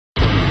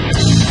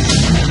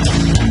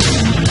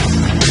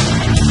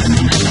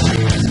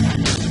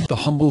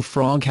the humble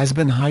frog has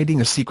been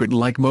hiding a secret.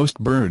 Like most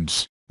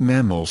birds,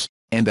 mammals,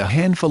 and a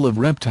handful of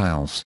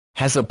reptiles,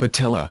 has a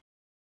patella.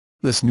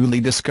 This newly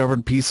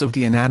discovered piece of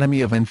the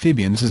anatomy of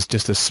amphibians is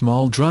just a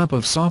small drop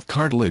of soft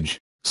cartilage,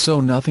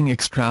 so nothing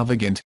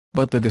extravagant,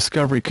 but the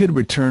discovery could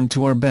return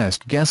to our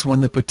best guess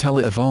when the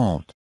patella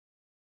evolved.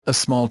 A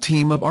small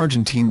team of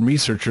Argentine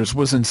researchers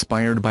was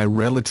inspired by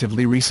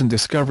relatively recent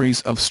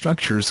discoveries of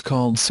structures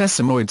called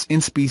sesamoids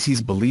in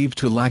species believed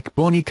to lack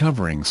bony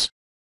coverings.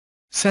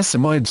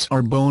 Sesamoids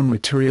are bone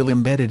material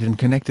embedded in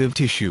connective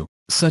tissue,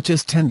 such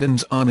as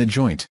tendons on a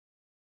joint.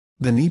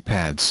 The knee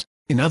pads,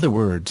 in other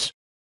words.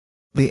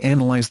 They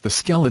analyzed the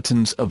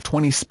skeletons of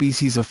 20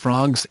 species of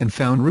frogs and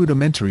found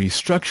rudimentary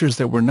structures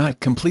that were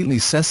not completely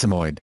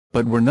sesamoid,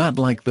 but were not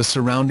like the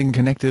surrounding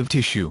connective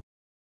tissue.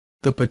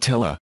 The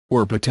patella,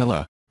 or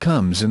patella,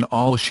 comes in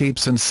all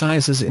shapes and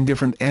sizes in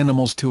different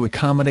animals to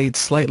accommodate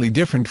slightly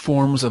different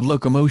forms of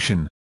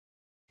locomotion.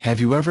 Have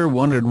you ever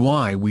wondered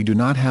why we do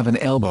not have an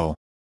elbow?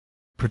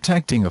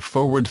 Protecting a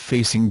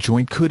forward-facing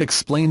joint could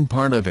explain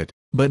part of it,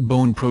 but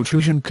bone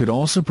protrusion could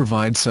also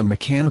provide some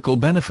mechanical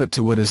benefit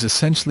to what is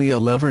essentially a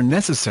lever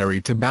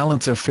necessary to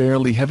balance a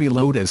fairly heavy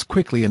load as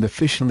quickly and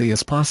efficiently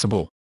as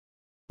possible.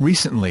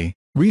 Recently,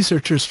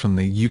 researchers from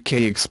the UK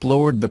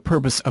explored the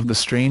purpose of the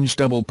strange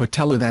double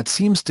patella that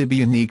seems to be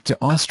unique to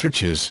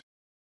ostriches.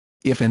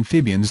 If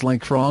amphibians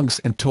like frogs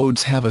and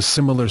toads have a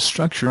similar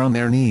structure on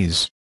their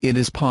knees, it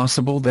is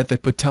possible that the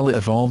patella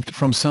evolved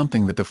from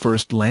something that the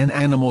first land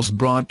animals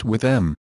brought with them,